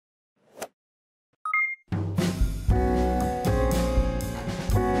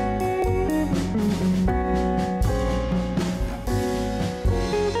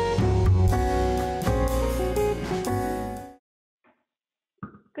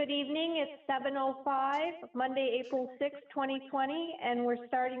Good evening. It's 7:05, Monday, April 6, 2020, and we're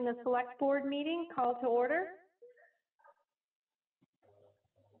starting the Select Board meeting. Call to order.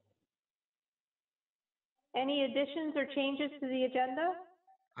 Any additions or changes to the agenda?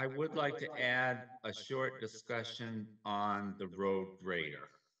 I would like to add a short discussion on the road grader.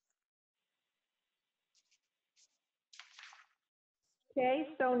 Okay,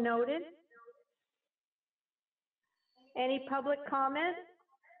 so noted. Any public comment?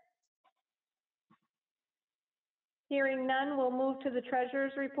 Hearing none, we'll move to the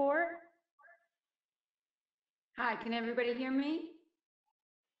treasurer's report. Hi, can everybody hear me?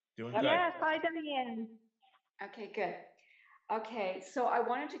 Doing good. Yes, hi, Diane. Okay, good. Okay, so I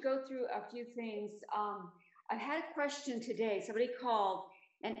wanted to go through a few things. I had a question today. Somebody called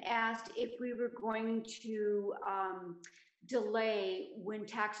and asked if we were going to delay when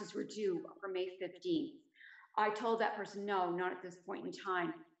taxes were due for May 15th. I told that person, no, not at this point in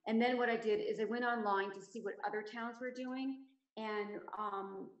time. And then what I did is I went online to see what other towns were doing, and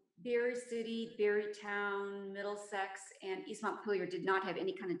Berry City, Berrytown, Middlesex, and East Montpelier did not have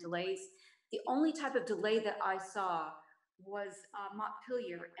any kind of delays. The only type of delay that I saw was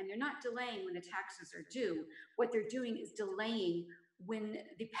Montpelier, and they're not delaying when the taxes are due. What they're doing is delaying when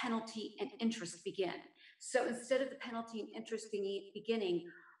the penalty and interest begin. So instead of the penalty and interest beginning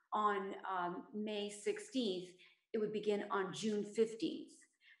on May 16th, it would begin on June 15th.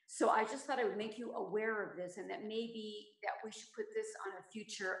 So I just thought I would make you aware of this, and that maybe that we should put this on a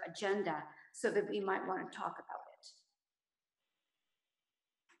future agenda so that we might want to talk about it.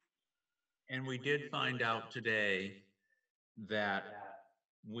 And we did find out today that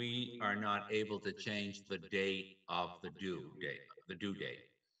we are not able to change the date of the due date,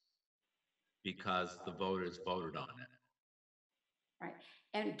 because the voters voted on it. Right.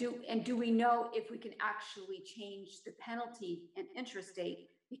 And do we know if we can actually change the penalty and interest date,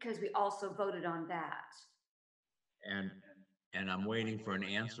 because we also voted on that? And I'm waiting for an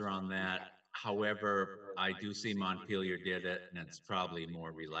answer on that. However, I do see Montpelier did it, and it's probably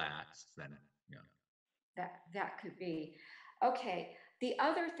more relaxed than, you know. That could be. Okay. The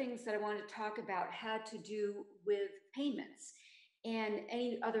other things that I wanted to talk about had to do with payments and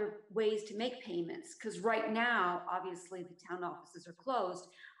any other ways to make payments. Because right now, obviously, the town offices are closed.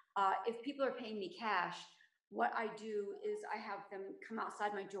 If people are paying me cash, what I do is I have them come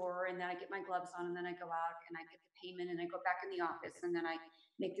outside my door, and then I get my gloves on, and then I go out and I get the payment, and I go back in the office, and then I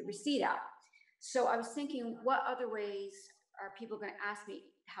make the receipt out. So I was thinking, what other ways are people going to ask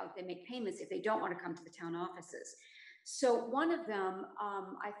me how they make payments if they don't want to come to the town offices? So one of them,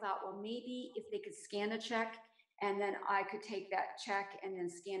 I thought, well, maybe if they could scan a check, and then I could take that check and then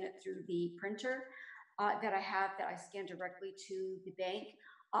scan it through the printer that I scan directly to the bank.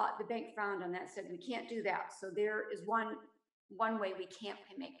 The bank frowned on that, said we can't do that. So there is one way we can't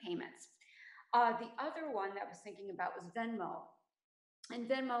make payments. The other one that I was thinking about was Venmo. And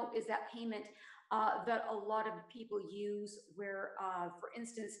Venmo is that payment that a lot of people use where, for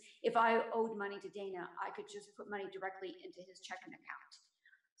instance, if I owed money to Dana, I could just put money directly into his checking account.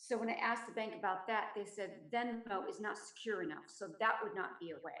 So when I asked the bank about that, they said Venmo is not secure enough, so that would not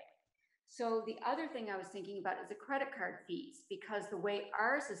be a way. So the other thing I was thinking about is the credit card fees, because the way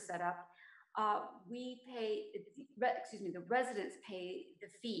ours is set up, the residents pay the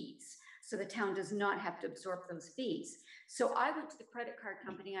fees, so the town does not have to absorb those fees. So I went to the credit card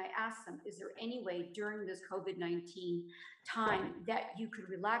company. I asked them, is there any way during this COVID-19 time that you could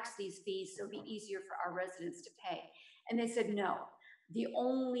relax these fees so it'd be easier for our residents to pay? And they said no. The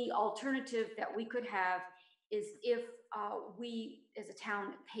only alternative that we could have is if we as a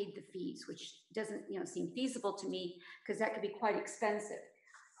town paid the fees, which doesn't seem feasible to me, because that could be quite expensive.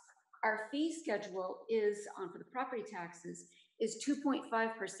 Our fee schedule is for the property taxes is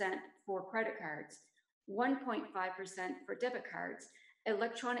 2.5% for credit cards, 1.5% for debit cards.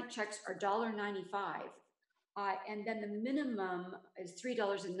 Electronic checks are $1.95, and then the minimum is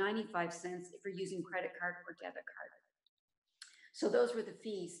 $3.95 if you're using credit card or debit card. So those were the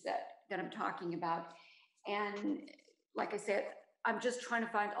fees that I'm talking about. And like I said, I'm just trying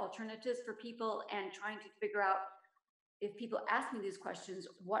to find alternatives for people and trying to figure out, if people ask me these questions,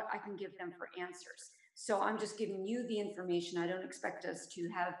 what I can give them for answers. So I'm just giving you the information. I don't expect us to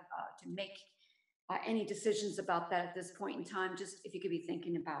have to make any decisions about that at this point in time, just if you could be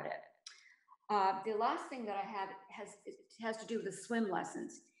thinking about it. The last thing that I have has to do with the swim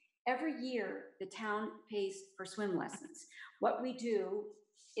lessons. Every year, the town pays for swim lessons. What we do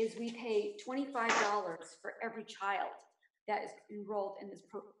is we pay $25 for every child that is enrolled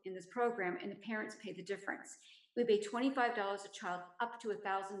in this program, and the parents pay the difference. We pay $25 a child up to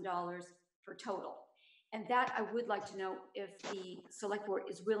 $1,000 for total. And that I would like to know if the select board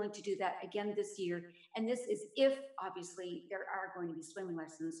is willing to do that again this year. And this is if, obviously, there are going to be swimming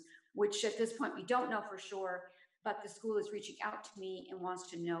lessons, which at this point we don't know for sure, but the school is reaching out to me and wants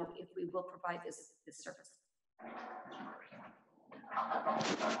to know if we will provide this service.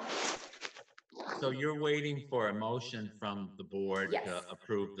 So you're waiting for a motion from the board Yes. to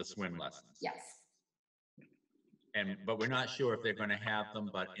approve the swim lessons? Yes. But we're not sure if they're gonna have them,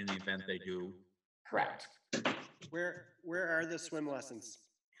 but in the event they do. Correct. Where are the swim lessons?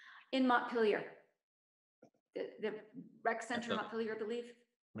 In Montpelier. The rec center in the- Montpelier, I believe.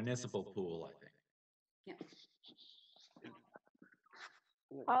 Municipal pool, I think. Yeah.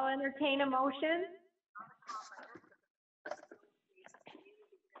 I'll entertain a motion.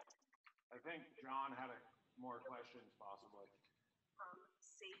 I think John had more questions possibly.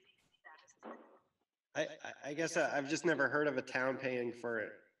 I guess I've just never heard of a town paying for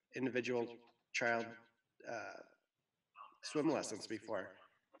individual child swim lessons before.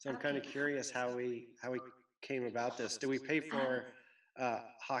 So I'm kind of curious how we came about this. Do we pay for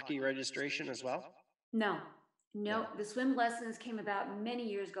hockey registration as well? No, the swim lessons came about many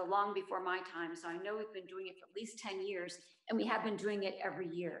years ago, long before my time. So I know we've been doing it for at least 10 years, and we have been doing it every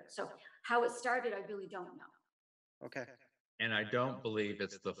year. So how it started, I really don't know. Okay. And I don't believe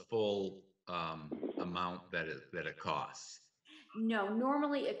it's the full amount that it costs. No,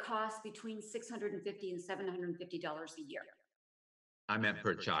 normally it costs between $650 and $750 a year. I meant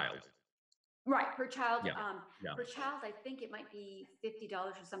per child. Right, per child. Yeah, yeah. Per child, I think it might be $50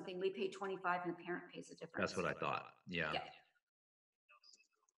 or something. We pay $25 and the parent pays the difference. That's what I thought, yeah. Yeah.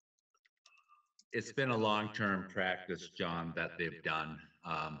 It's been a long-term practice, John, that they've done,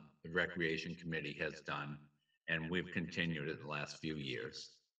 the Recreation Committee has done, and we've continued it the last few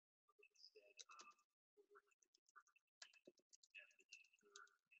years.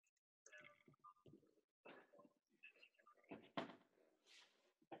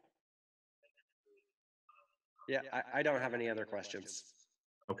 Yeah, I don't have any other questions.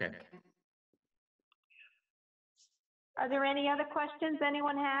 Okay. Are there any other questions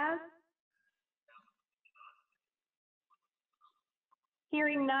anyone has?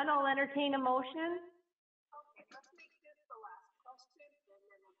 Hearing none, I'll entertain a motion. Okay, let's make this the last question, and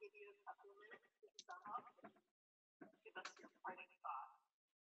then we'll give you a couple of minutes to sum up and give us your parting thoughts.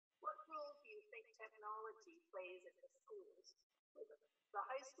 What role do you think technology plays in the schools? With the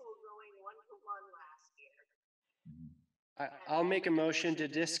high school going 1-to-1 last year. I'll make a motion to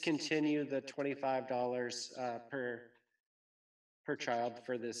discontinue the $25 per child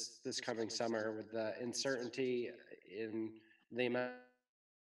for this coming summer with the uncertainty in the amount.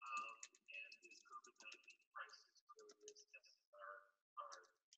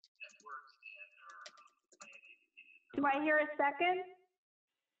 Do I hear a second?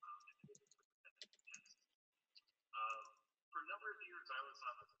 For a number of years, I was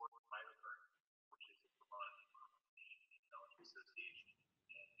on the board of Private, which is a technology association,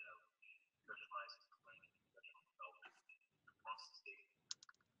 and specialized in planning and professional development across the state.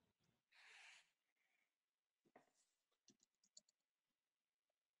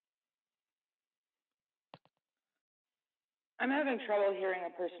 I'm having trouble hearing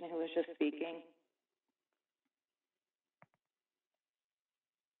a person who was just speaking.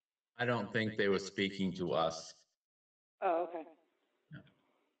 I don't think they were speaking to us. Oh, okay.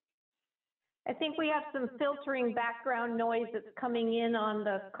 I think we have some filtering background noise that's coming in on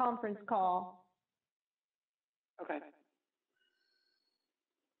the conference call. Okay.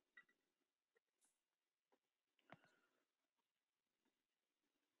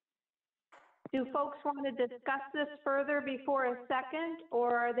 Do folks want to discuss this further before a second,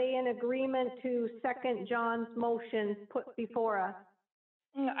 or are they in agreement to second John's motion put before us?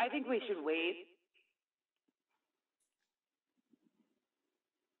 I think we should wait.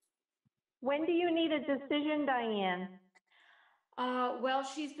 When do you need a decision, Diane? Well,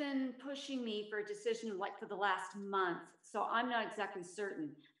 she's been pushing me for a decision like for the last month, so I'm not exactly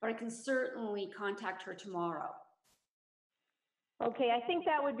certain, but I can certainly contact her tomorrow. Okay, I think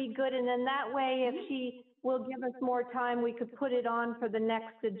that would be good, and then that way, if she will give us more time, we could put it on for the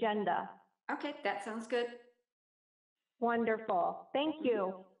next agenda. Okay, that sounds good. Wonderful, thank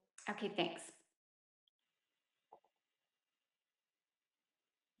you. Okay, thanks.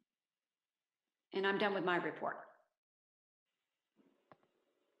 And I'm done with my report.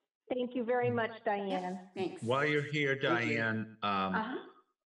 Thank you very much, Diane. Thanks. While you're here, Diane,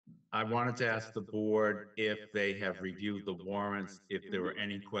 I wanted to ask the board if they have reviewed the warrants, if there were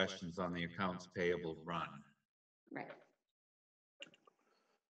any questions on the accounts payable run. Right.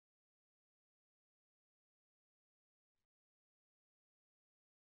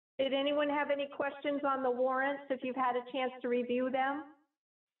 Did anyone have any questions on the warrants, if you've had a chance to review them?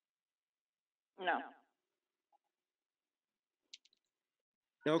 No.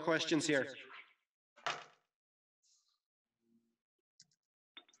 No questions here.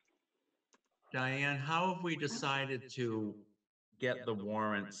 Diane, how have we decided to get the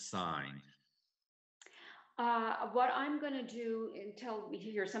warrants signed? What I'm gonna do until we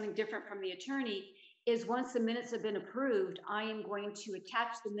hear something different from the attorney is once the minutes have been approved, I am going to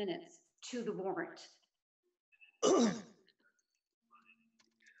attach the minutes to the warrant.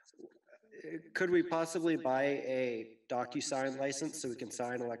 Could we possibly buy a DocuSign license so we can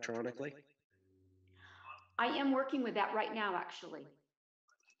sign electronically? I am working with that right now, actually.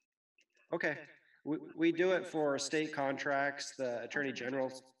 Okay, we do it for state contracts. The Attorney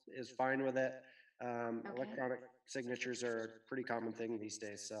General is fine with it. Electronic signatures are a pretty common thing these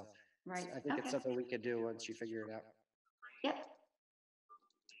days, so Right, I think it's something we could do once you figure it out. Yep,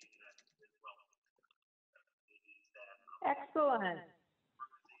 Excellent.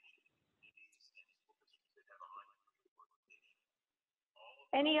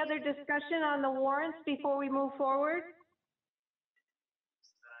 Any other discussion on the warrants before we move forward?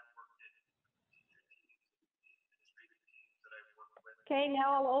 Okay,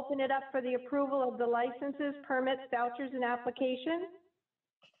 now I'll open it up for the approval of the licenses, permits, vouchers, and applications.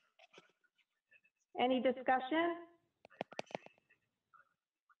 Any discussion?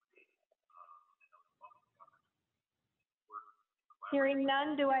 Hearing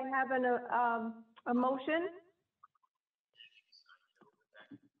none, do I have a motion?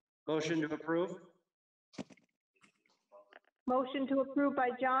 Motion to approve? Motion to approve by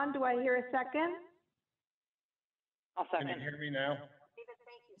John. Do I hear a second? I'll Can you second. hear me now? David,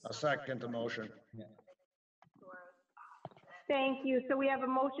 thank you. A second the motion. Thank you. So we have a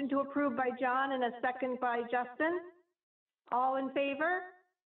motion to approve by John and a second by Justin. All in favor?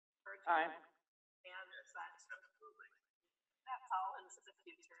 Aye. And that's all into the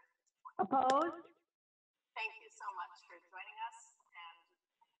future. Opposed? Thank you so much for joining us. And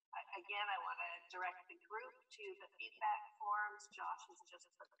again, I want to direct the group to the feedback forms. Josh has just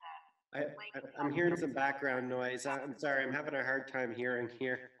put that. I'm hearing some background noise. I'm sorry, I'm having a hard time hearing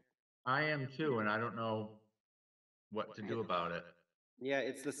here. I am too, and I don't know what to do about it. Yeah,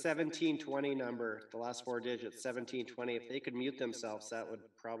 it's the 1720 number, the last four digits, 1720. If they could mute themselves, that would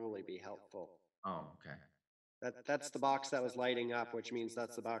probably be helpful. Oh, okay. That's the box that was lighting up, which means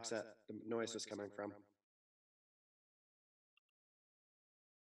that's the box that the noise was coming from.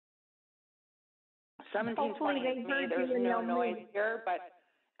 Hopefully 1720 they is me. heard There's you and no they'll noise move. here, but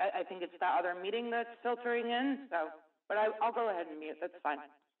I think it's that other meeting that's filtering in, so, but I'll go ahead and mute, that's fine.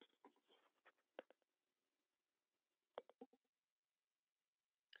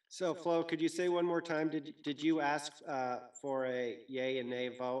 So Flo, could you say one more time, did you ask for a yay and nay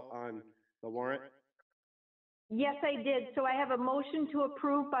vote on the warrant? Yes, I did. So I have a motion to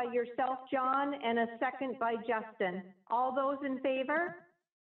approve by yourself, John, and a second by Justin. All those in favor?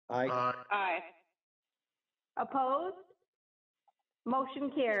 Aye. Aye. Opposed?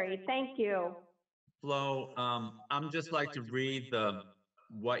 Motion carried. Thank you. Flo, I'm just like to read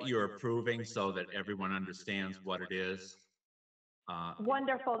what you're approving so that everyone understands what it is.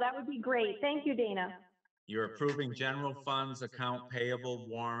 Wonderful. That would be great. Thank you, Dana. You're approving general funds account payable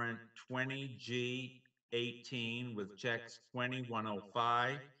warrant 20G18 with checks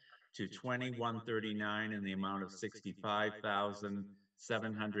 2105 to 2139 in the amount of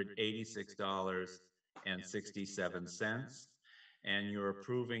 $65,786.67. And you're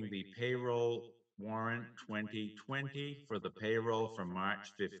approving the payroll warrant 2020 for the payroll from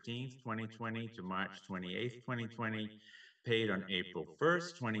March 15th, 2020 to March 28th, 2020, paid on April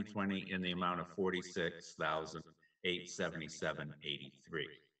 1st, 2020 in the amount of $46,877.83.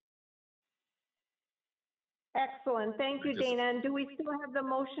 Excellent. Thank you, Dana. And do we still have the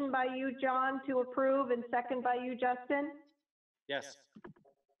motion by you, John, to approve and second by you, Justin? Yes.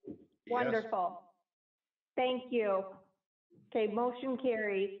 Wonderful. Thank you. Okay, motion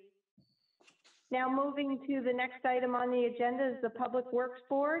carries. Now moving to the next item on the agenda is the Public Works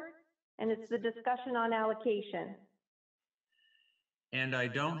Board, and it's the discussion on allocation. And I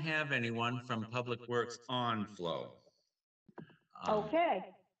don't have anyone from Public Works on Flo. Okay.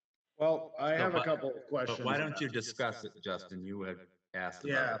 Well, I have a but- couple of questions. But why don't you discuss it, Justin? You had asked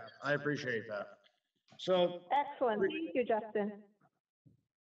about Yeah, it. I appreciate that. So, Excellent. Thank you, Justin.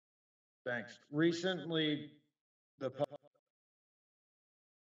 thanks. Recently,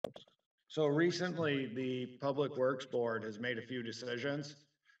 recently, the Public Works Board has made a few decisions.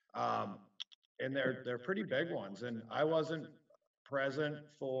 And they're pretty big ones. And I wasn't present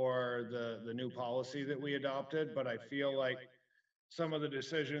for the new policy that we adopted, but I feel like some of the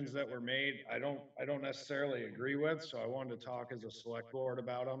decisions that were made, I don't necessarily agree with, so I wanted to talk as a select board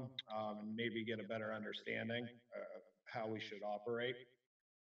about them, and maybe get a better understanding, of how we should operate.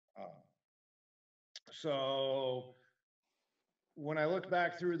 Um, So when I look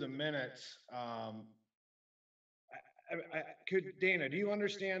back through the minutes, could, Dana, do you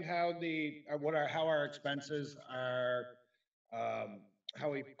understand how how our expenses are, how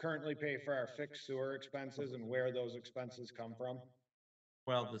we currently pay for our fixed sewer expenses and where those expenses come from?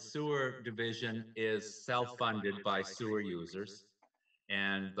 Well, the sewer division is self-funded by sewer users,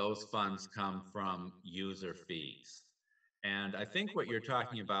 and those funds come from user fees. And I think what you're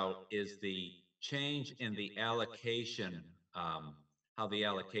talking about is the change in the allocation, how the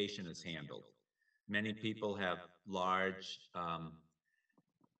allocation is handled. Many people have large,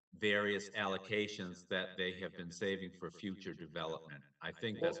 various allocations that they have been saving for future development. I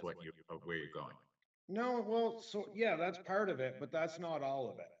think that's what you, where you're going. No, well, so yeah, that's part of it, but that's not all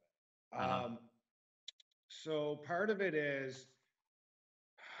of it. Uh-huh. So part of it is,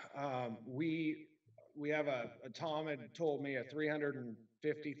 we have Tom had told me a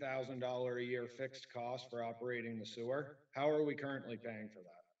 $350,000 a year fixed cost for operating the sewer. How are we currently paying for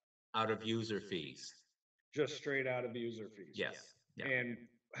that? Out of user fees. Just straight out of user fees? Yes, yeah. And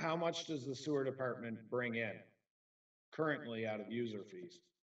how much does the sewer department bring in currently out of user fees?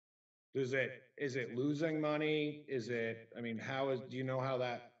 Is it losing money? I mean, do you know how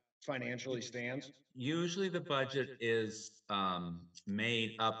that financially stands? Usually the budget is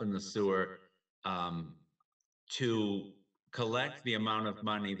made up in the sewer to collect the amount of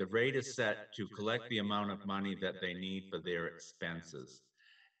money. The rate is set to collect the amount of money that they need for their expenses.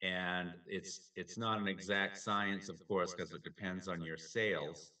 And it's not an exact science, of course, because it depends on your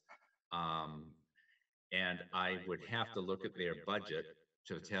sales. And I would have to look at their budget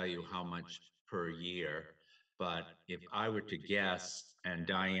to tell you how much per year. But if I were to guess, and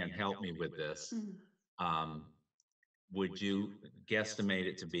Diane help me with this, would you guesstimate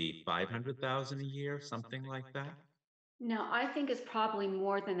it to be 500,000 a year, something like that? No, I think it's probably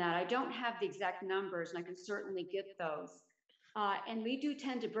more than that. I don't have the exact numbers, and I can certainly get those. And we do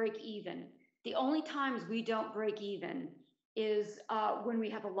tend to break even. The only times we don't break even is when we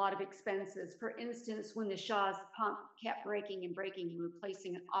have a lot of expenses. For instance, when the Shaw's pump kept breaking and breaking and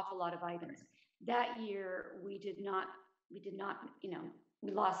replacing an awful lot of items. That year, we did not, we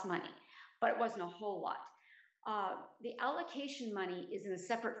lost money, but it wasn't a whole lot. The allocation money is in a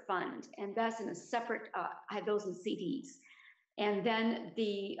separate fund, and that's in a separate, I have those in CDs. And then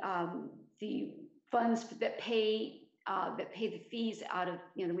the funds that pay the fees out of,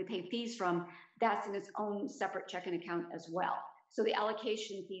 we pay fees from, that's in its own separate checking account as well. So the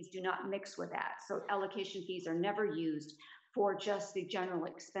allocation fees do not mix with that. So allocation fees are never used for just the general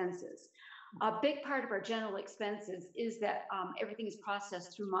expenses. A big part of our general expenses is that everything is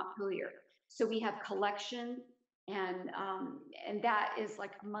processed through Montpelier. So we have collection, and that is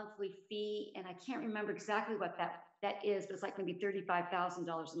like a monthly fee, and I can't remember exactly what that is, but it's like maybe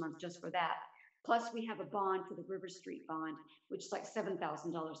 $35,000 a month just for that. Plus, we have a bond for the River Street bond, which is like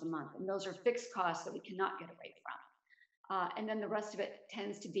 $7,000 a month, and those are fixed costs that we cannot get away from. And then the rest of it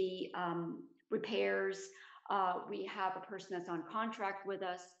tends to be repairs. We have a person that's on contract with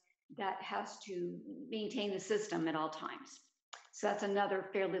us that has to maintain the system at all times. So that's another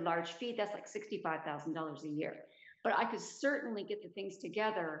fairly large fee. That's like $65,000 a year. But I could certainly get the things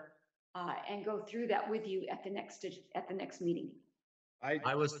together and go through that with you at the next meeting.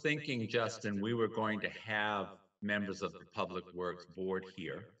 I was thinking, Justin, we were going to have members of the Public Works Board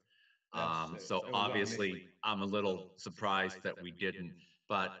here. So obviously, I'm a little surprised that we didn't,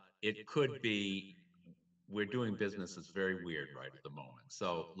 but it could be, we're doing business that's very weird right at the moment.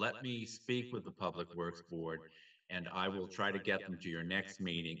 So let me speak with the Public Works Board, and I will try to get them to your next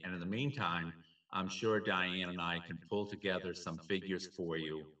meeting. And in the meantime, I'm sure Diane and I can pull together some figures for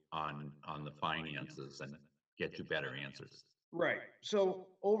you on the finances and get you better answers. Right. So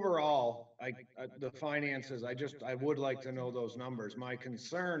overall, the finances, I would like to know those numbers. My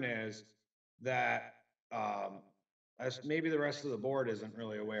concern is that, as maybe the rest of the board isn't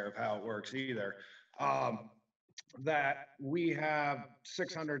really aware of how it works either, that we have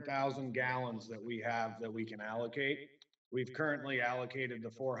 600,000 gallons that we can allocate. We've currently allocated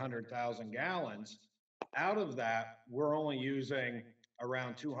the 400,000 gallons. Out of that, we're only using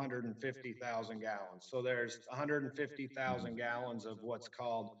around 250,000 gallons. So there's 150,000 gallons of what's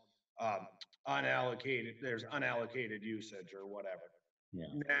called unallocated, there's unallocated usage or whatever. Yeah.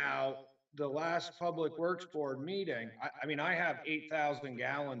 Now, the last Public Works Board meeting, I mean, I have 8,000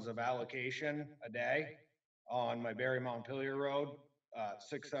 gallons of allocation a day on my Barry Montpelier Road,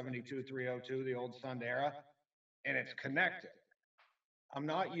 672-302, the old Sundera, and it's connected. I'm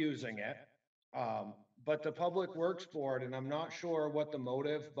not using it. But the Public Works Board, and I'm not sure what the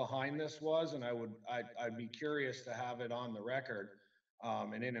motive behind this was, and I'd be curious to have it on the record,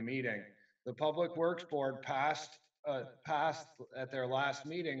 and in a meeting. The Public Works Board passed at their last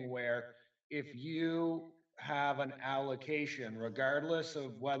meeting where if you have an allocation, regardless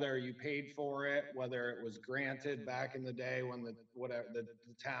of whether you paid for it, whether it was granted back in the day when the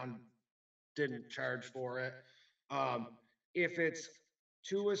town didn't charge for it. If it's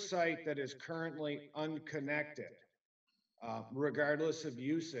to a site that is currently unconnected, regardless of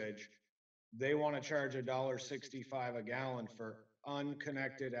usage, they want to charge $1.65 a gallon for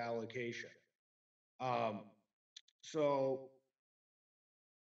unconnected allocation. So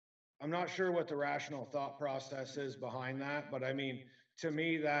I'm not sure what the rational thought process is behind that, but I mean, to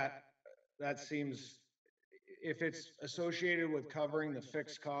me, that seems, if it's associated with covering the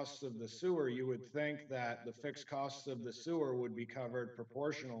fixed costs of the sewer, you would think that the fixed costs of the sewer would be covered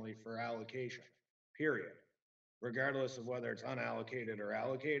proportionally for allocation, period, regardless of whether it's unallocated or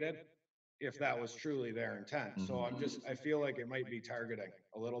allocated, if that was truly their intent. So I feel like it might be targeting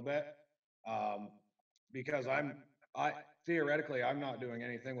a little bit, because theoretically, I'm not doing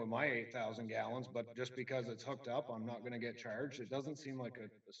anything with my 8,000 gallons, but just because it's hooked up, I'm not gonna get charged. It doesn't seem like a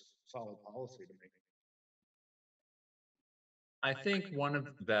solid policy to me. I think one of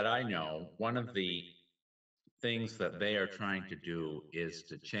the things that they are trying to do is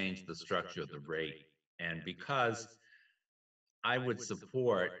to change the structure of the rate. And because I would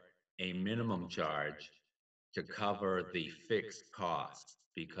support a minimum charge to cover the fixed costs,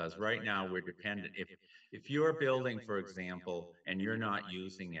 because right now we're dependent, if you're building, for example, and you're not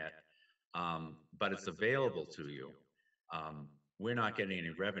using it, but it's available to you, we're not getting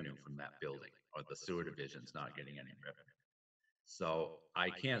any revenue from that building, or the sewer division's not getting any revenue. So I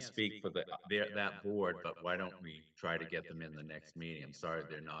can't speak for that board, but why don't we try to get them in the next meeting? I'm sorry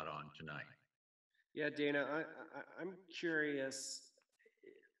they're not on tonight. Yeah, Dana, I'm curious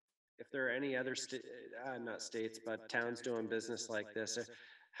if there are any other not states, but towns doing business like this.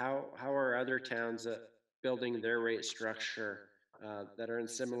 How are other towns building their rate structure that are in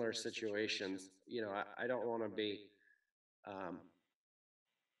similar situations? You know, I don't want to be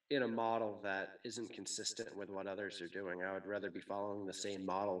in a model that isn't consistent with what others are doing. I would rather be following the same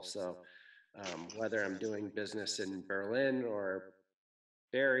model. So whether I'm doing business in Berlin or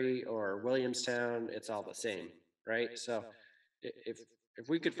Barrie or Williamstown, it's all the same, right? So if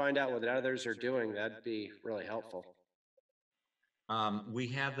we could find out what others are doing, that'd be really helpful. We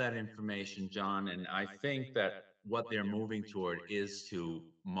have that information, John, and I think that what they're moving toward is to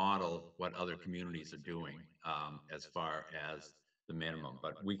model what other communities are doing, as far as the minimum,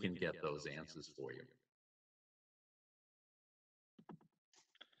 but we can get those answers for you.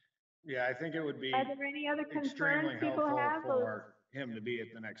 Yeah, I think it would be Are there any other extremely concerns people helpful have? for him to be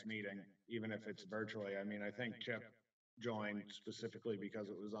at the next meeting, even if it's virtually. I mean, I think Chip joined specifically because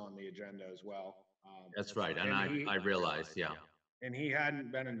it was on the agenda as well. That's right, and And I realized, yeah. And he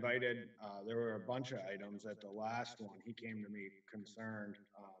hadn't been invited. There were a bunch of items at the last one. He came to me concerned.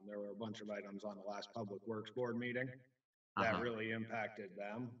 There were a bunch of items on the last Public Works Board meeting that really impacted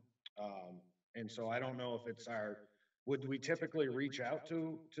them. And so I don't know if it's would we typically reach out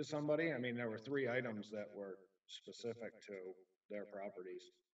to somebody? I mean, there were 3 items that were specific to their properties.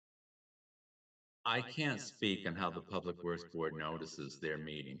 I can't speak on how the Public Works Board notices their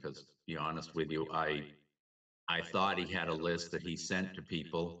meeting, because to be honest with you, I thought he had a list that he sent to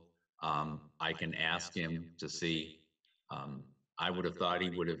people. I can ask him to see. I would have thought he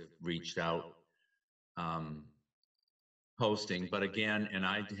would have reached out, posting, but again, and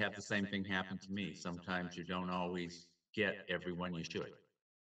I have the same thing happen to me. Sometimes you don't always get everyone you should.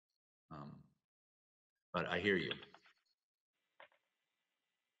 But I hear you.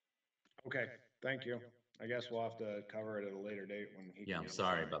 Okay, thank you. I guess we'll have to cover it at a later date when he. Yeah, I'm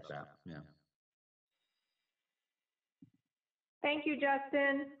sorry about that. Yeah. Thank you,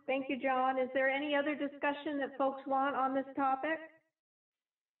 Justin. Thank you, John. Is there any other discussion that folks want on this topic?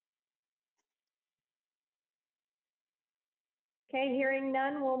 Okay, hearing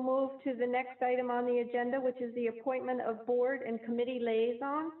none, we'll move to the next item on the agenda, which is the appointment of board and committee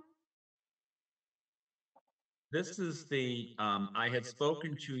liaisons. This is I had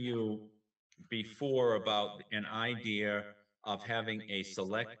spoken to you before about an idea of having a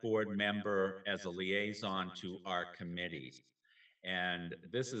select board member as a liaison to our committees. And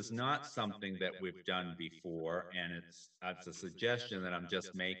this is not something that we've done before, and it's a suggestion that I'm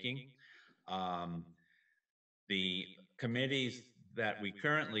just making. The committees that we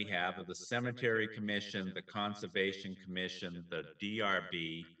currently have are the Cemetery Commission, the Conservation Commission, the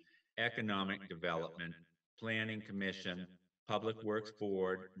DRB, Economic Development, Planning Commission, Public Works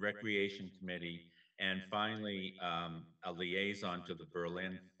Board, Recreation Committee, and finally, a liaison to the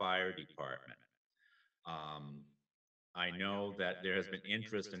Berlin Fire Department. I know that there has been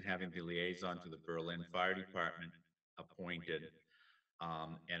interest in having the liaison to the Berlin Fire Department appointed.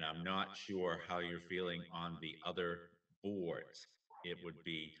 And I'm not sure how you're feeling on the other boards. It would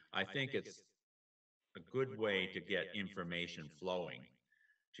be, I think it's a good way to get information flowing,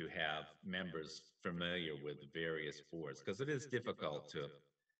 to have members familiar with the various boards, because it is difficult to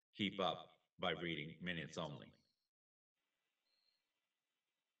keep up by reading minutes only.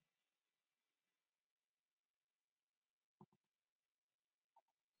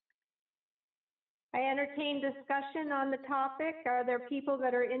 I entertain discussion on the topic. Are there people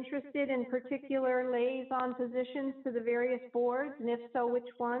that are interested in particular liaison positions to the various boards? And if so, which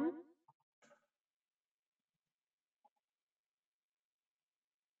ones?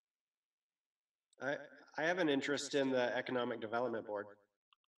 I have an interest in the Economic Development Board.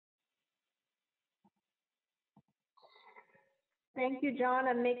 Thank you, John.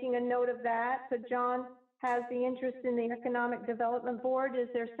 I'm making a note of that. So John has the interest in the Economic Development Board. Is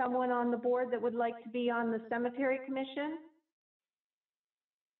there someone on the board that would like to be on the Cemetery Commission?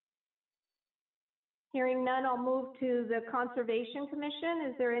 Hearing none, I'll move to the Conservation Commission.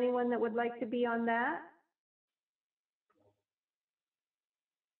 Is there anyone that would like to be on that?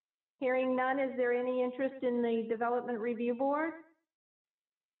 Hearing none, is there any interest in the Development Review Board?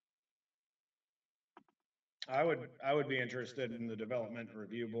 I would be interested in the Development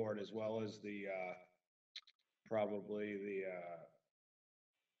Review Board as well as the, probably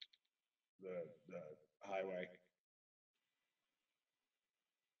the highway.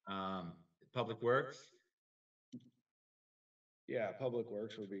 Public Works, Yeah, Public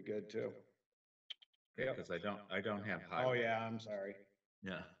Works would be good too. Yep. because I don't have Oh, highway. yeah, I'm sorry.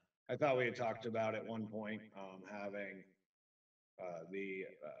 Yeah. I thought we had talked about at one point, having, the,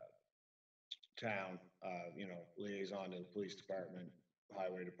 town, liaison to the police department,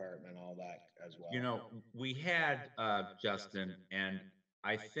 highway department, all that as well. You know, we had, Justin, and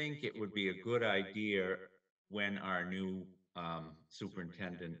I think it would be a good idea when our new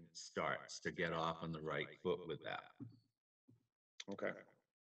superintendent starts to get off on the right foot with that. Okay.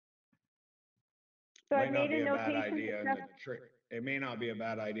 So I Might not made be a a bad notation idea to in the it may not be a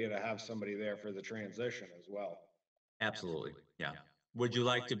bad idea to have somebody there for the transition as well. Absolutely, yeah. Would you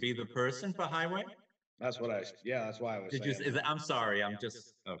like to be the person for highway? That's what yeah, that's why I was Did you, saying. I'm sorry, I'm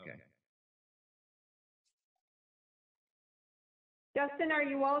just, okay. Justin, are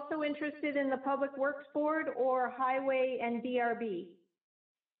you also interested in the Public Works Board or Highway and DRB?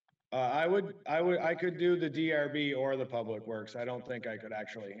 I could do the DRB or the Public Works. I don't think I could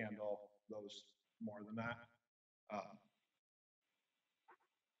actually handle those more than that.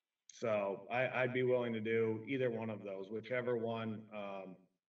 So I'd be willing to do either one of those, whichever one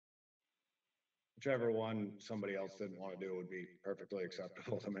somebody else didn't want to do would be perfectly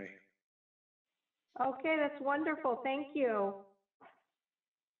acceptable to me. Okay, that's wonderful. Thank you.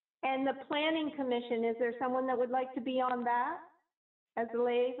 And the Planning Commission, is there someone that would like to be on that as a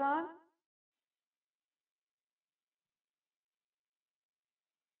liaison?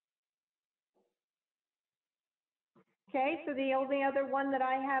 Okay, so the only other one that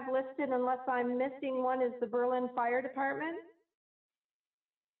I have listed, unless I'm missing one, is the Berlin Fire Department.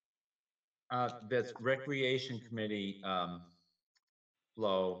 That's Recreation Committee,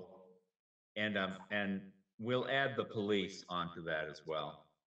 Flo, and we'll add the police onto that as well.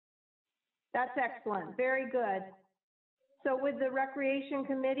 That's excellent. Very good. So with the Recreation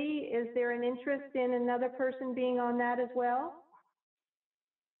Committee, is there an interest in another person being on that as well?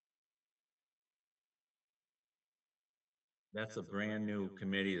 That's a brand new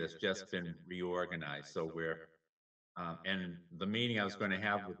committee that's just been reorganized, so we're, and the meeting I was going to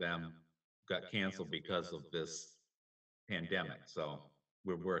have with them got canceled because of this pandemic, so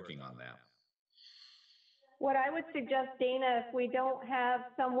we're working on that. What I would suggest, Dana, if we don't have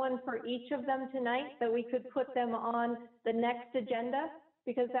someone for each of them tonight, that we could put them on the next agenda,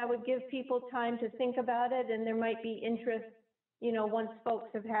 because that would give people time to think about it, and there might be interest, once folks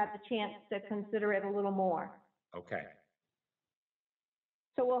have had the chance to consider it a little more. Okay.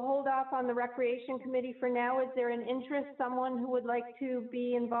 So we'll hold off on the Recreation Committee for now. Is there an interest, someone who would like to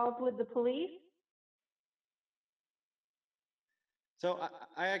be involved with the police? So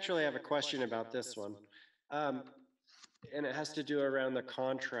I actually have a question about this one. And it has to do around the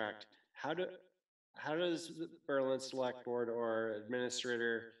contract. How does the Berlin Select Board or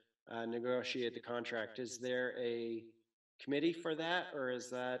administrator negotiate the contract? Is there a committee for that, or is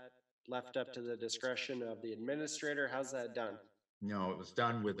that left up to the discretion of the administrator? How's that done? No, it was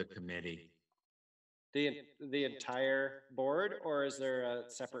done with a committee. The entire board, or is there a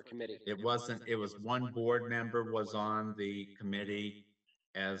separate committee? It wasn't, it was one board member was on the committee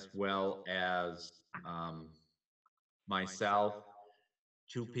as well as myself,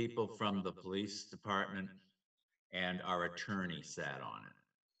 two people from the police department, and our attorney sat on it.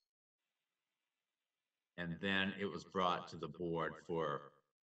 And then it was brought to the board for,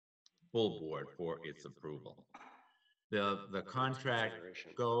 full board for its approval. The contract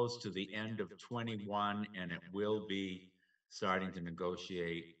goes to the end of 21, and it will be starting to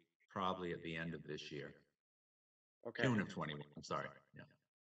negotiate probably at the end of this year. Okay. June of 21, I'm sorry, yeah.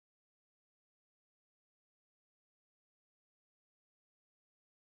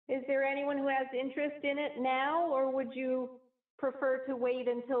 Is there anyone who has interest in it now, or would you prefer to wait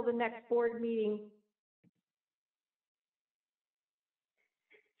until the next board meeting?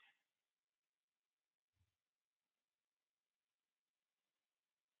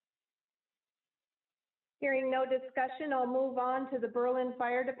 Hearing no discussion, I'll move on to the Berlin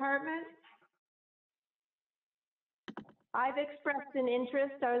Fire Department. I've expressed an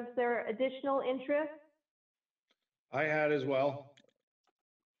interest. Is there additional interest? I had as well.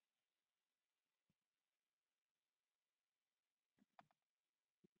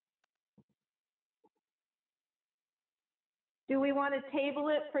 Do we want to table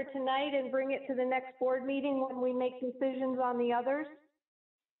it for tonight and bring it to the next board meeting when we make decisions on the others?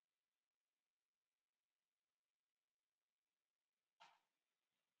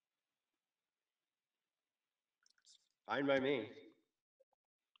 Fine by me.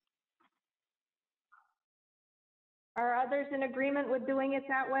 Are others in agreement with doing it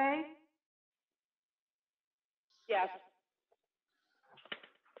that way? Yes.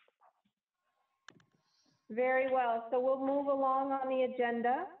 Very well, so we'll move along on the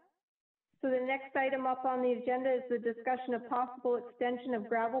agenda. So the next item up on the agenda is the discussion of possible extension of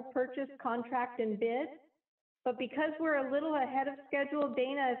gravel purchase contract and bid. But because we're a little ahead of schedule,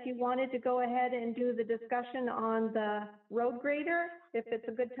 Dana, if you wanted to go ahead and do the discussion on the road grader, if it's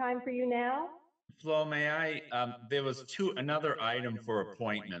a good time for you now? Flo, may I, there was another item for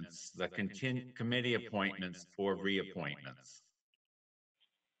appointments, the committee appointments or reappointments.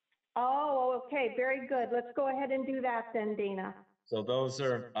 Oh, okay, very good. Let's go ahead and do that then, Dana. So those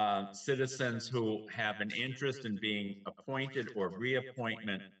are citizens who have an interest in being appointed or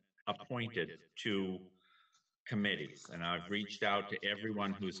appointed to committees. And I've reached out to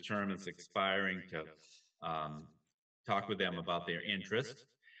everyone whose term is expiring to talk with them about their interest.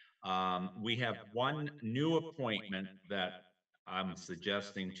 We have one new appointment that I'm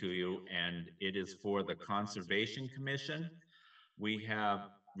suggesting to you, and it is for the Conservation Commission. We have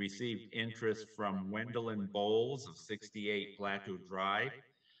received interest from Wendelin Bowles of 68 Plateau Drive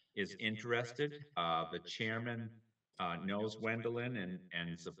is interested. The chairman knows Wendelin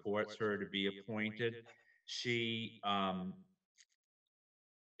and supports her to be appointed. She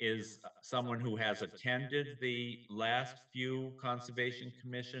is someone who has attended the last few Conservation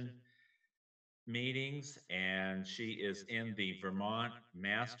Commission meetings, and she is in the Vermont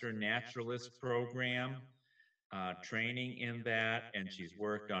Master Naturalist Program, training in that, and she's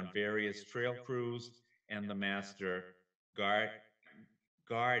worked on various trail crews and the Master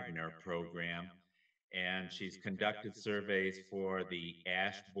Gardener Program, and she's conducted surveys for the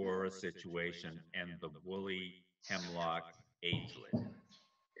ash borer situation and the woolly hemlock agelet.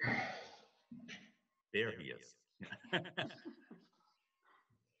 There he is.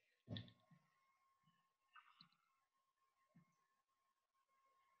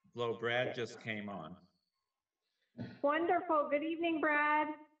 Flo, Brad just came on. Wonderful. Good evening, Brad.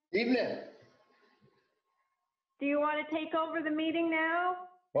 Evening. Do you want to take over the meeting now?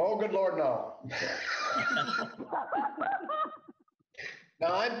 Oh, good Lord, no. No,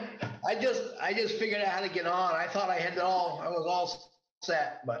 I just figured out how to get on. I thought I was all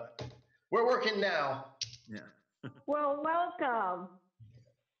set, but we're working now. Yeah. Well, welcome.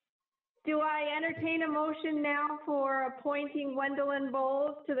 Do I entertain a motion now for appointing Wendelin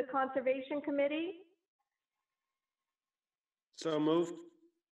Bowles to the Conservation Committee? So moved.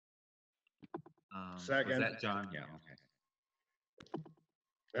 Second. Was that John? Yeah, okay.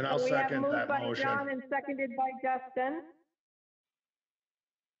 And I'll So we have second moved that by motion. John and seconded by Justin.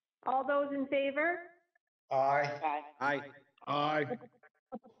 All those in favor? Aye. Aye. Aye.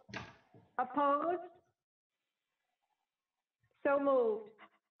 Opposed? So moved.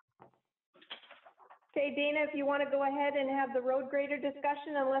 Okay, Dana, if you want to go ahead and have the road grader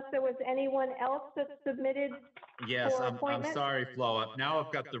discussion, unless there was anyone else that submitted. Yes, For I'm appointment? sorry, Flo. Now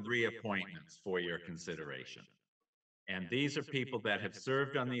I've got the reappointments for your consideration. And these are people that have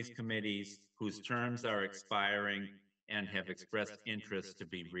served on these committees whose terms are expiring and have expressed interest to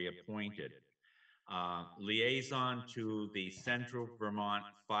be reappointed. Liaison to the Central Vermont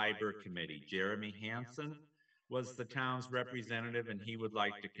Fiber Committee, Jeremy Hansen was the town's representative, and he would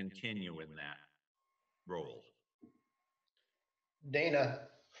like to continue in that role. Dana,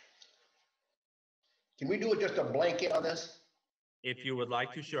 can we do it just a blanket on this? If you would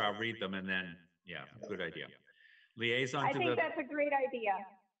like to, sure, I'll read them and then, yeah, good idea. Liaison I to think the, that's a great idea.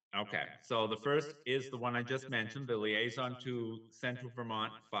 okay, so the first is the one I just mentioned, the liaison to Central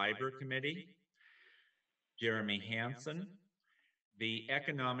Vermont Fiber Committee, Jeremy Hansen. The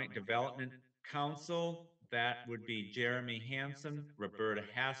Economic Development Council, that would be Jeremy Hansen, Roberta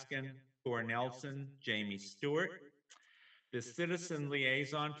Haskin, Cor Nelson, Jamie Stewart. The Citizen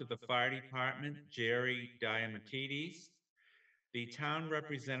Liaison to the Fire Department, Jerry Diamatides. The Town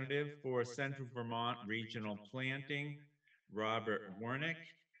Representative for Central Vermont Regional Planting, Robert Wernick.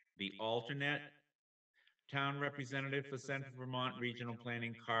 The alternate Town Representative for Central Vermont Regional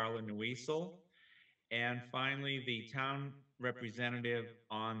Planning, Carla Nuisel. And finally, the Town Representative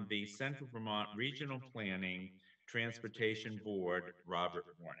on the Central Vermont Regional Planning Transportation Board, Robert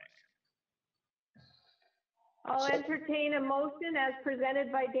Wernick. I'll entertain a motion as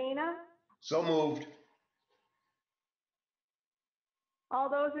presented by Dana. So moved. All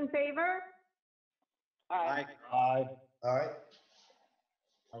those in favor? Aye. Aye. All right.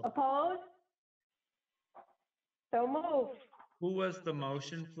 Opposed? So moved. Who was the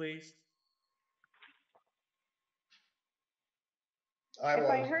motion, please? I If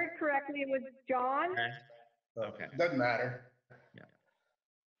I was. heard correctly, it was John. Okay. Doesn't matter.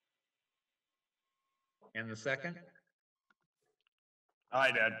 And the second?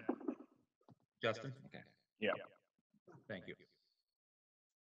 I did. Justin? Okay. Yeah. Thank you.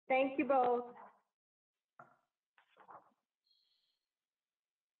 Thank you both.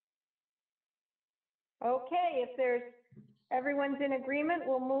 Okay, if everyone's in agreement,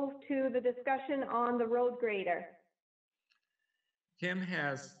 we'll move to the discussion on the road grader. Tim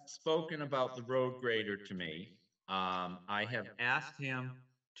has spoken about the road grader to me. I have asked him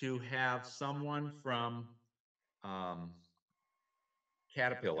to have someone from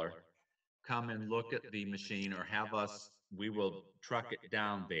Caterpillar come and look at the machine, or have us, we will truck it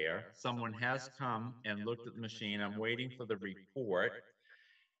down there. Someone has come and looked at the machine. I'm waiting for the report.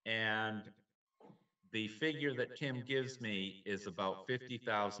 And the figure that Tim gives me is about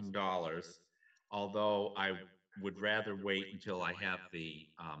 $50,000, although I would rather wait until I have the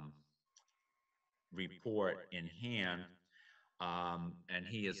report in hand. And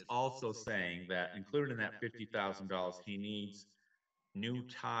he is also saying that included in that $50,000, he needs new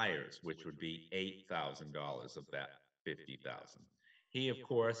tires, which would be $8,000 of that $50,000. He, of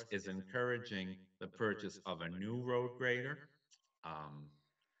course, is encouraging the purchase of a new road grader.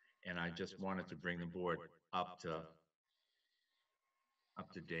 And I just wanted to bring the board up to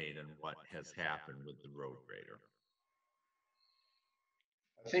date on what has happened with the road grader.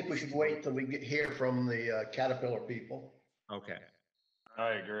 I think we should wait till we hear from the Caterpillar people. Okay.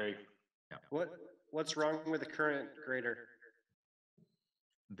 I agree. What's wrong with the current grader?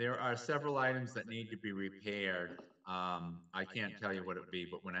 There are several items that need to be repaired. I can't tell you what it would be,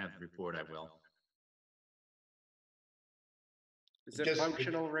 but when I have the report, I will. Is it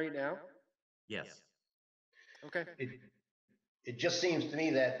functional right now? Yes. Okay. It just seems to me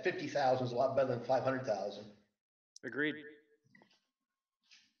that 50,000 is a lot better than 500,000. Agreed.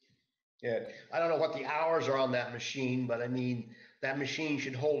 Yeah, I don't know what the hours are on that machine, but I mean, that machine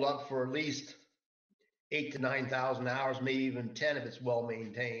should hold up for at least 8,000 to 9,000 hours, maybe even 10 if it's well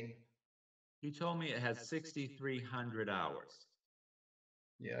maintained. He told me it has 6,300 hours.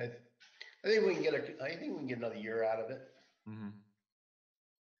 Yeah, I think we can get another year out of it. Mm-hmm.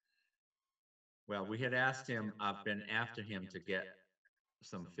 Well, we had asked him, I've been after him to get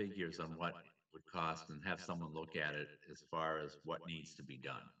some figures on what it would cost and have someone look at it as far as what needs to be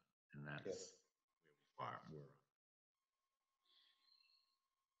done. And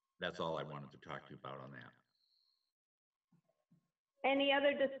that's all I wanted to talk to you about on that. Any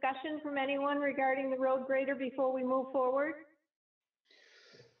other discussion from anyone regarding the road grader before we move forward?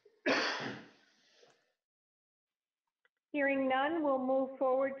 Hearing none, we'll move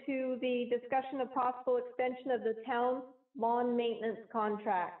forward to the discussion of possible extension of the town lawn maintenance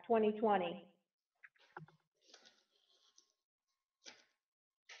contract 2020.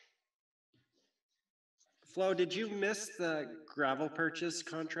 Flo, did you miss the gravel purchase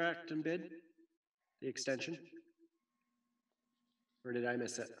contract and bid? The extension? Or did I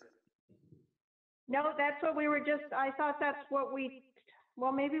miss it? No, that's what we were just, I thought that's what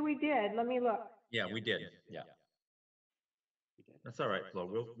well, maybe we did. Let me look. Yeah, we did. Yeah. That's all right, Flo.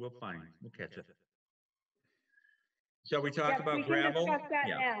 We'll catch it. Shall we talk Yes, about we can gravel? discuss that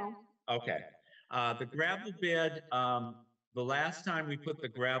Yeah. now. Okay. The gravel bid, the last time we put the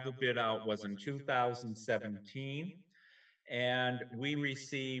gravel bid out was in 2017. And we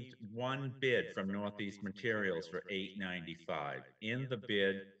received one bid from Northeast Materials for $8.95. In the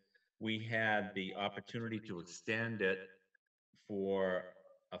bid, we had the opportunity to extend it for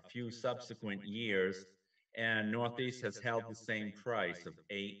a few subsequent years, and Northeast has held the same price of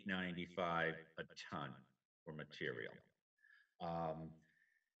 $8.95 a ton for material.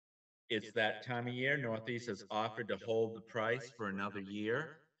 It's that time of year. Northeast has offered to hold the price for another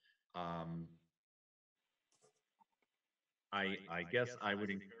year. I guess I would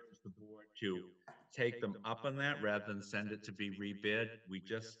encourage the board to take them up on that rather than send it to be rebid. We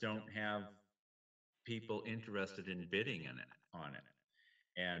just don't have people interested in bidding on it.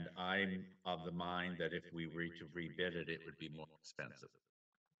 And I'm of the mind that if we were to rebid it, it would be more expensive.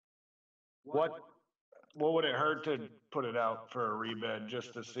 What would it hurt to put it out for a rebid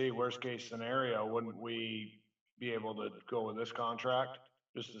just to see worst case scenario? Wouldn't we be able to go with this contract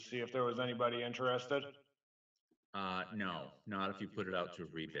just to see if there was anybody interested? No, not if you put it out to a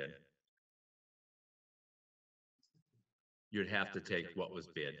rebid. You'd have to take what was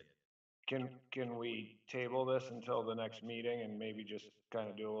bid. Can we table this until the next meeting and maybe just kind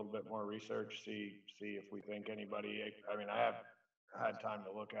of do a little bit more research, see if we think anybody, I mean, I haven't had time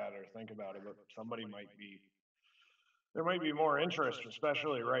to look at it or think about it, but somebody there might be more interest,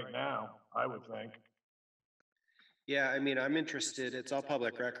 especially right now, I would think. Yeah, I mean, I'm interested. It's all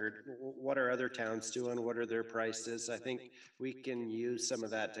public record. What are other towns doing? What are their prices? I think we can use some of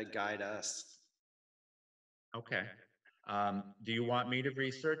that to guide us. Okay. Do you want me to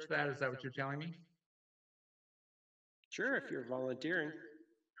research that? Is that what you're telling me? Sure, if you're volunteering.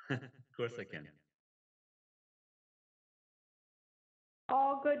 Of course I can.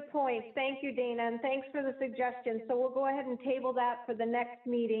 All good points. Thank you, Dana, and thanks for the suggestion. So we'll go ahead and table that for the next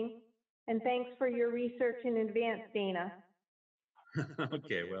meeting. And thanks for your research in advance, Dana.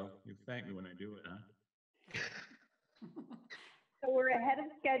 Okay, well, you thank me when I do it, huh? So we're ahead of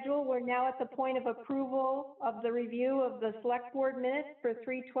schedule. We're now at the point of approval of the review of the select board minutes for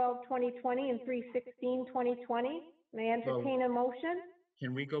 3/12/2020 and 3/16/2020. May I entertain a motion?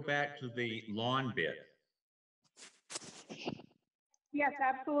 Can we go back to the lawn bid? Yes,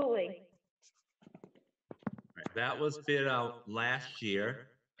 absolutely. That was bid out last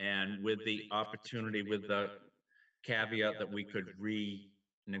year, and with the opportunity, with the caveat that we could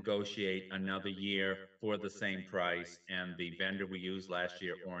renegotiate another year for the same price, and the vendor we used last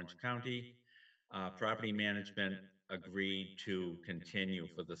year, Orange County Property Management, agreed to continue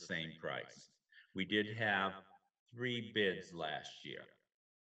for the same price. We did have 3 bids last year.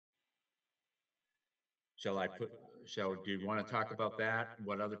 Do you want to talk about that?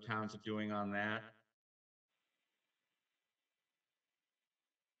 What other towns are doing on that?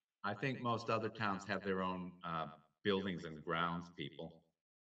 I think most other towns have their own buildings and grounds people.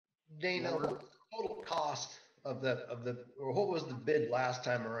 Dana, what's the total cost of or what was the bid last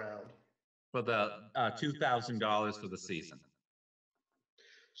time around? For the $2,000 for the season.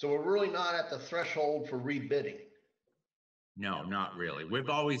 So we're really not at the threshold for rebidding. No, not really. We've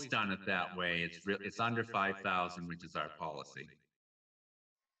always done it that way. It's under 5,000, which is our policy.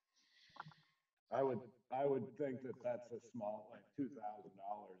 I would think that that's a small, like $2,000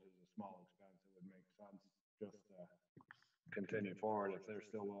 is a small expense. It would make sense just to continue forward if they're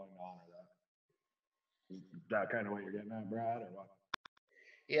still willing to honor that. Is that kind of what you're getting at, Brad, or what?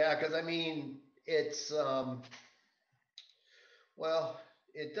 Yeah, because I mean, it's well,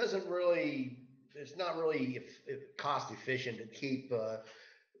 it doesn't really. It's not really cost efficient to keep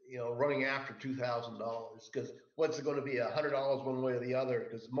running after $2,000, because what's it going to be, $100 one way or the other?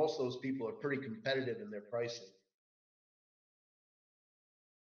 Because most of those people are pretty competitive in their pricing.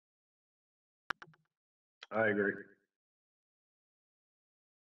 I agree.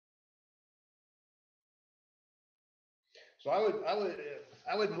 So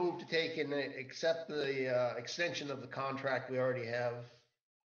I would move to take and accept the extension of the contract we already have.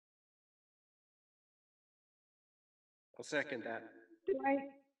 I'll second that.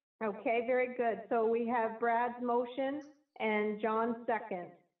 Okay, very good. So we have Brad's motion and John's second.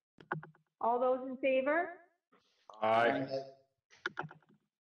 All those in favor? Aye.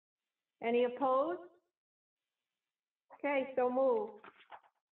 Any opposed? Okay, so moved.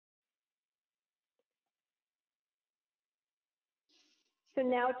 So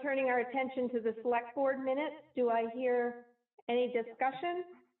now turning our attention to the select board minutes, do I hear any discussion?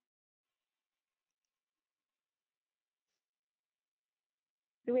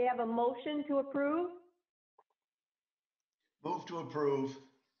 Do we have a motion to approve? Move to approve.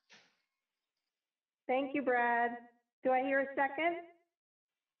 Thank you, Brad. Do I hear a second?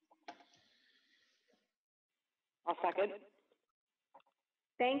 I'll second.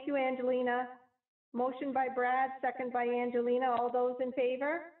 Thank you, Angelina. Motion by Brad, second by Angelina. All those in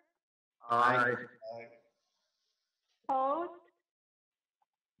favor? Aye. Opposed?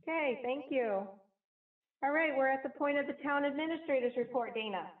 Okay, thank you. All right, we're at the point of the town administrator's report,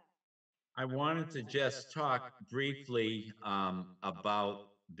 Dana. I wanted to just talk briefly about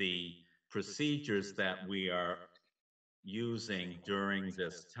the procedures that we are using during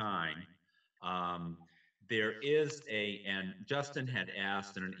this time. There is and Justin had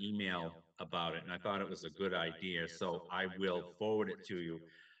asked in an email about it, and I thought it was a good idea, so I will forward it to you.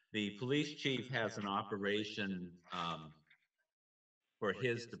 The police chief has an operation for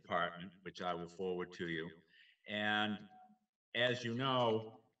his department, which I will forward to you. And as you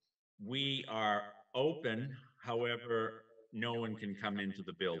know, we are open, however, no one can come into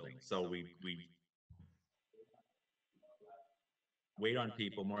the building. So we wait on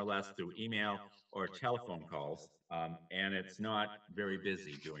people more or less through email or telephone calls. And it's not very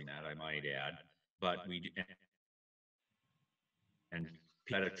busy doing that, I might add, but and people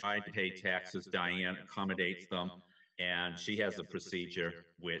that are trying to pay taxes, Diane accommodates them, and she has a procedure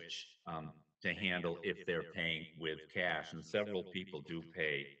which to handle if they're paying with cash, and several people do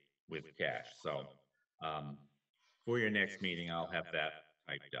pay with cash. So for your next meeting, I'll have that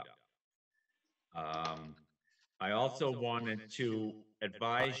typed up. I also wanted to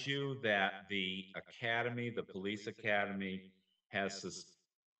advise you that the academy, the police academy, has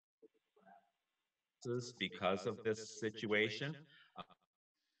suspensions because of this situation.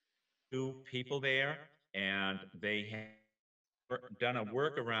 2 people there, and they have done a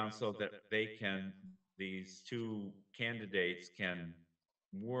workaround so that these 2 candidates can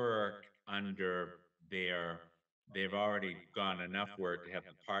work under they've already gone enough work to have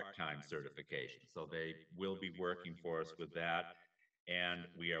the part-time certification. So they will be working for us with that. And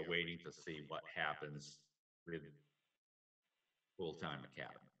we are waiting to see what happens with full-time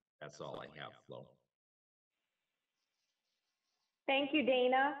academy. That's all I have, Flo. Thank you,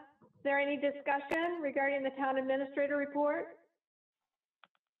 Dana. Is there any discussion regarding the town administrator report?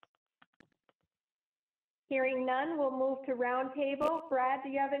 Hearing none, we'll move to roundtable. Brad, do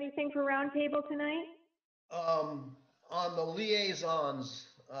you have anything for roundtable tonight? On the liaisons,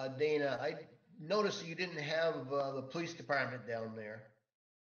 Dana, I noticed you didn't have the police department down there.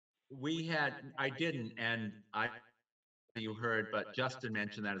 I didn't, and you heard, but Justin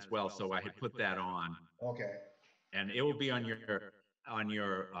mentioned that as well, so I had put that on. Okay. And it will be on your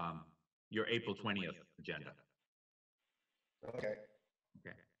April 20th agenda. Okay.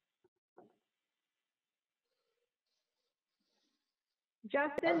 Okay.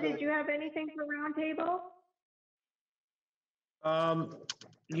 Justin, did you have anything for roundtable?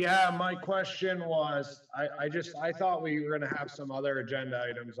 Yeah, my question was, I thought we were gonna have some other agenda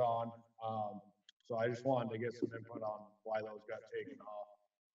items on. So I just wanted to get some input on why those got taken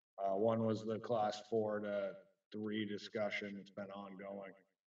off. One was the class 4 to 3 discussion. It's been ongoing.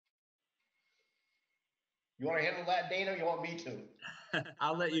 You want to handle that, Dana, or you want me to?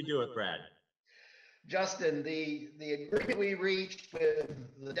 I'll let you do it, Brad. Justin, the agreement we reached with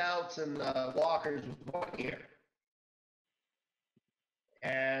the Doubts and Walkers was 1 year.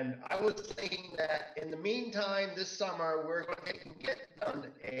 And I was thinking that in the meantime, this summer, we're going to get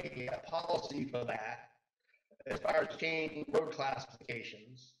done a policy for that as far as changing road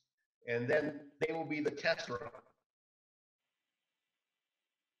classifications. And then they will be the test run.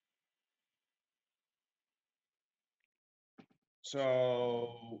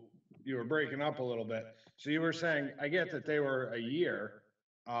 So you were breaking up a little bit. So you were saying, I get that they were a year,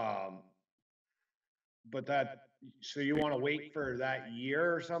 but so you want to wait for that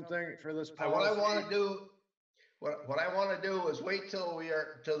year or something for this policy? What I want to do, what I want to do is wait till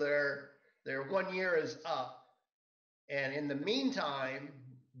their 1 year is up. And in the meantime,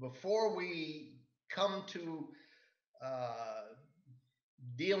 before we come to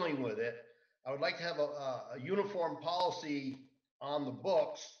dealing with it, I would like to have a uniform policy on the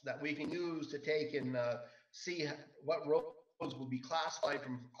books that we can use to take and see what roads will be classified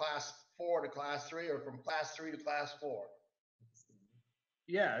from class 4 to class 3 or from class 3 to class 4.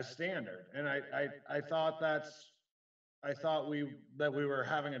 Yeah, standard. And I thought we were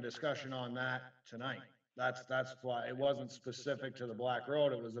having a discussion on that tonight. That's why it wasn't specific to the Black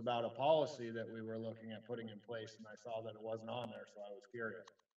Road. It was about a policy that we were looking at putting in place, and I saw that it wasn't on there, so I was curious.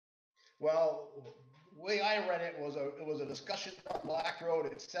 Well, the way I read it was a discussion on Black Road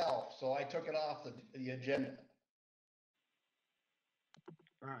itself, so I took it off the agenda.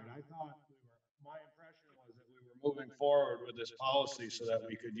 All right, my impression was that we were moving forward with this policy so that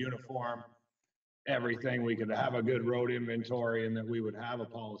we could uniform everything, we could have a good road inventory and that we would have a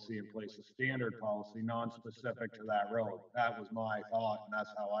policy in place, a standard policy, non-specific to that road. That was my thought, and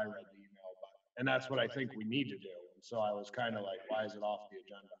that's how I read the email, and that's what I think we need to do. And so I was kind of like, why is it off the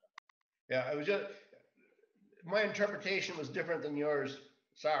agenda? Yeah, it was just, my interpretation was different than yours.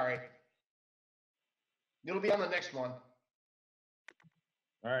 Sorry. It'll be on the next one.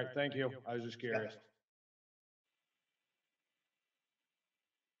 All right, thank you. I was just curious.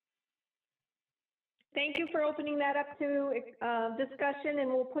 Thank you for opening that up to discussion, and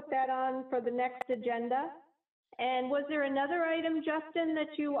we'll put that on for the next agenda. And was there another item, Justin,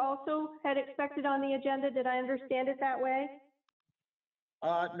 that you also had expected on the agenda? Did I understand it that way?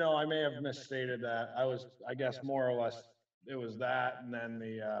 No, I may have misstated that. I guess more or less, it was that, and then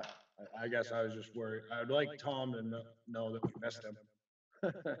I guess I was just worried. I'd like Tom to know that we missed him.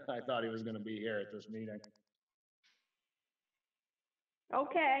 I thought he was gonna be here at this meeting.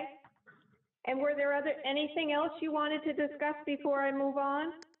 Okay. And were there anything else you wanted to discuss before I move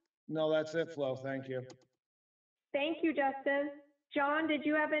on? No, that's it, Flo. Thank you. Thank you, Justin. John, did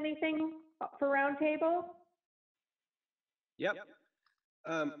you have anything for roundtable? Yep.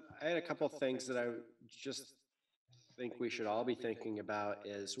 I had a couple things that I just think we should all be thinking about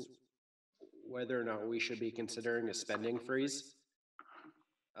is whether or not we should be considering a spending freeze.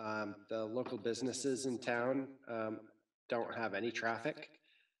 The local businesses in town don't have any traffic.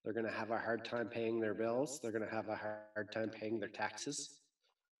 They're going to have a hard time paying their bills. They're going to have a hard time paying their taxes.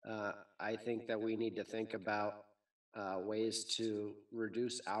 I think that we need to think about ways to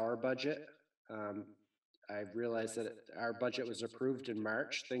reduce our budget. I realized that our budget was approved in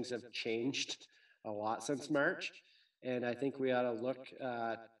March. Things have changed a lot since March. And I think we ought to look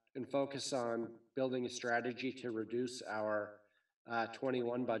and focus on building a strategy to reduce our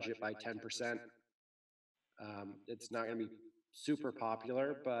 21 budget by 10%. It's not going to be super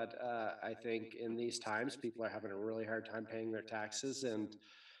popular, but I think in these times, people are having a really hard time paying their taxes. And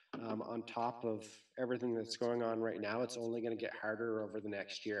on top of everything that's going on right now, it's only going to get harder over the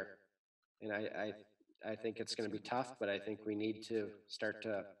next year. And I think it's going to be tough, but I think we need to start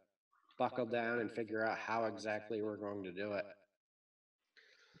to buckle down and figure out how exactly we're going to do it.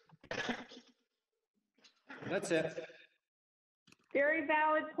 That's it. Very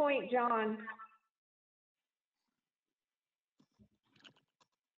valid point, John.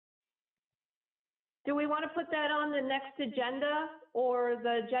 Do we want to put that on the next agenda or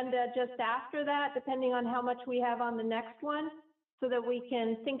the agenda just after that, depending on how much we have on the next one, so that we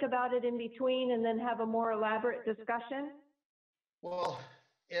can think about it in between and then have a more elaborate discussion? Well,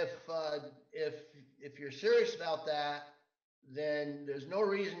 if you're serious about that, then there's no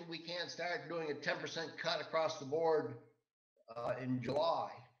reason we can't start doing a 10% cut across the board in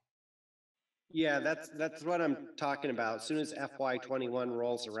July. Yeah, that's what I'm talking about. As soon as FY21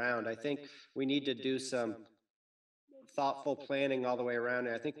 rolls around, I think we need to do some thoughtful planning all the way around.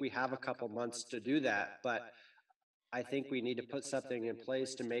 And I think we have a couple months to do that, but I think we need to put something in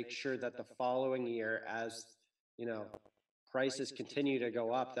place to make sure that the following year, as you know, prices continue to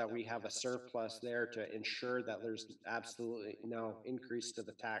go up, that we have a surplus there to ensure that there's absolutely no increase to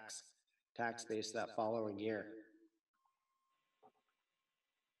the tax base that following year.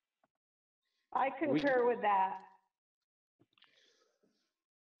 I concur with that.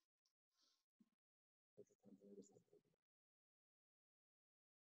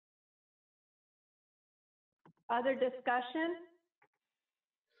 Other discussion?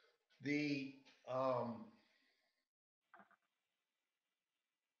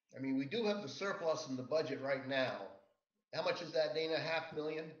 I mean, we do have the surplus in the budget right now. How much is that, Dana?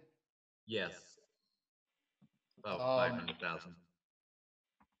 $500,000? Yes. About 500,000.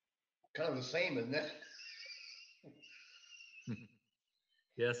 Kind of the same, isn't it?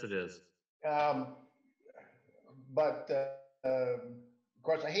 Yes, it is. But of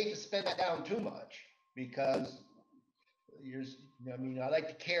course, I hate to spend that down too much because I mean, I like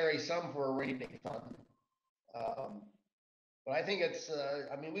to carry some for a rainy fund. But I think it's,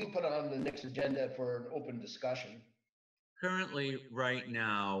 I mean, we can put it on the next agenda for an open discussion. Currently, right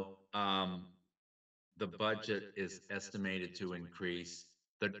now, the budget is estimated to increase,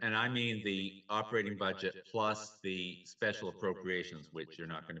 and I mean the operating budget plus the special appropriations, which you're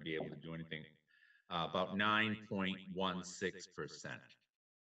not going to be able to do anything, about 9.16%.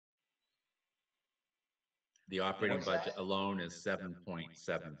 The operating budget alone is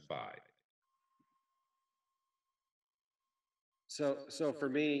 7.75. So for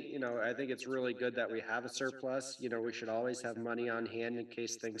me, you know, I think it's really good that we have a surplus. You know, we should always have money on hand in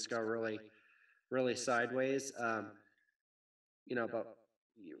case things go really sideways. You know, but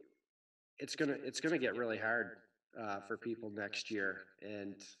it's gonna get really hard for people next year,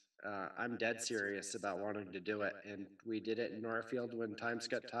 and I'm dead serious about wanting to do it. And we did it in Northfield when times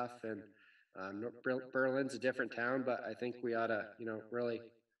got tough, and Berlin's a different town, but I think we ought to, really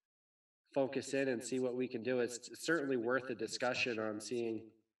focus in and see what we can do. It's certainly worth a discussion on seeing,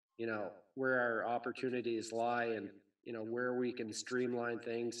 where our opportunities lie, and, where we can streamline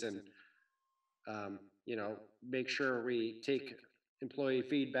things, and, make sure we take employee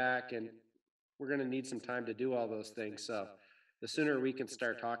feedback, and we're going to need some time to do all those things. So the sooner we can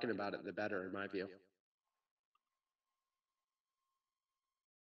start talking about it, the better, in my view.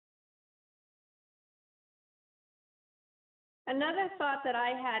 Another thought that I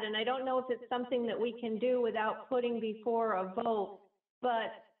had, and I don't know if it's something that we can do without putting before a vote,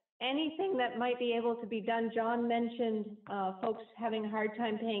 but anything that might be able to be done, John mentioned folks having a hard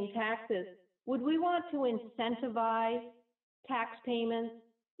time paying taxes. Would we want to incentivize tax payments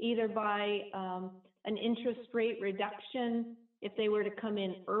either by an interest rate reduction if they were to come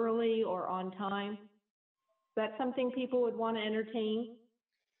in early or on time? Is that something people would want to entertain?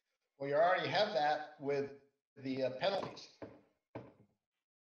 Well, you already have that with the penalties.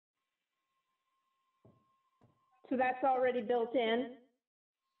 So that's already built in?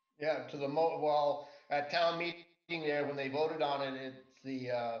 Yeah, to the well, at town meeting there, when they voted on it,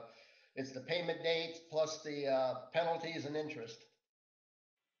 it's the payment dates plus the penalties and interest.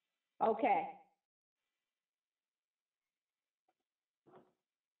 Okay.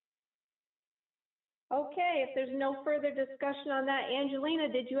 Okay, if there's no further discussion on that, Angelina,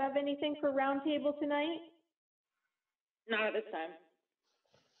 did you have anything for roundtable tonight? Not at this time.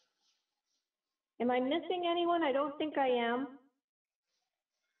 Am I missing anyone? I don't think I am.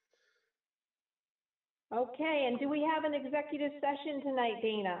 Okay, and do we have an executive session tonight,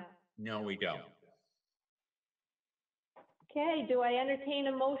 Dana? No, we don't. Okay, do I entertain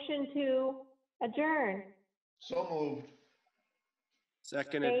a motion to adjourn? So moved.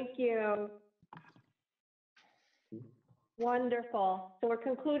 Seconded. Thank you. Wonderful. So we're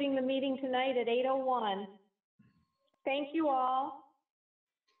concluding the meeting tonight at 8:01. Thank you all.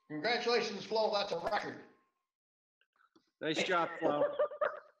 Congratulations, Flo, that's a record. Nice job, Flo.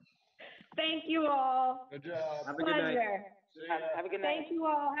 Thank you all. Good job. Have a good night. Pleasure. Have a good night. Thank you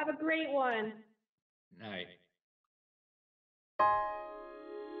all. Have a great one. Night.